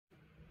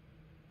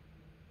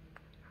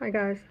Hi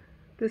guys,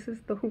 this is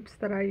the hoops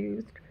that I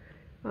used.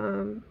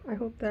 I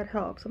hope that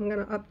helps. I'm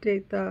going to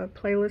update the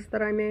playlist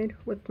that I made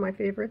with my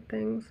favorite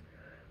things.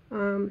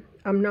 I'm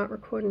not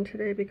recording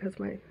today because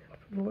my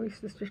voice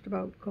is just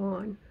about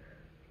gone,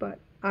 but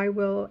I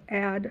will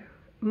add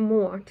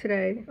more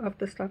today of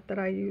the stuff that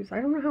I use. I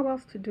don't know how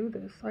else to do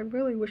this. I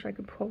really wish I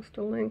could post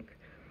a link,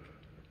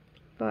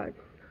 but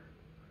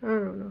I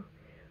don't know.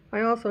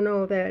 I also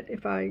know that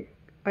if I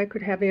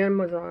could have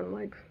Amazon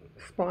like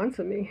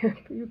sponsor me, if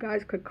you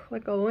guys could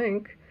click a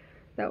link,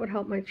 that would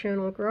help my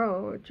channel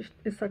grow. It just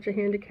is such a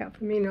handicap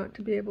for me not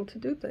to be able to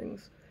do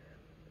things.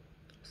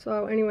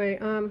 So anyway,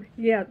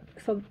 yeah,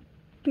 so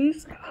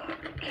these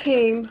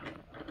came,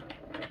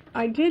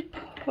 I did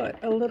put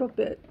a little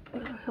bit,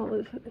 where the hell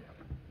is it?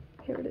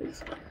 Here it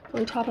is,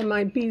 on top of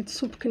my bead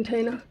soup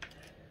container.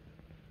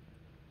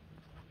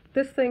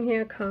 This thing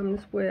here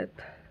comes with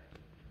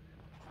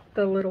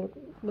the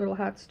little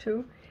hats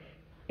too,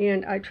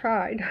 and I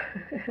tried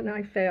and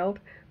I failed,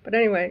 but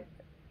anyway,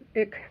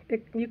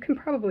 you can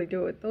probably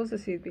do it. Those are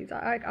seed beads.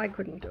 I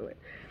couldn't do it,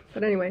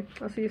 but anyway,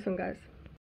 I'll see you soon, guys.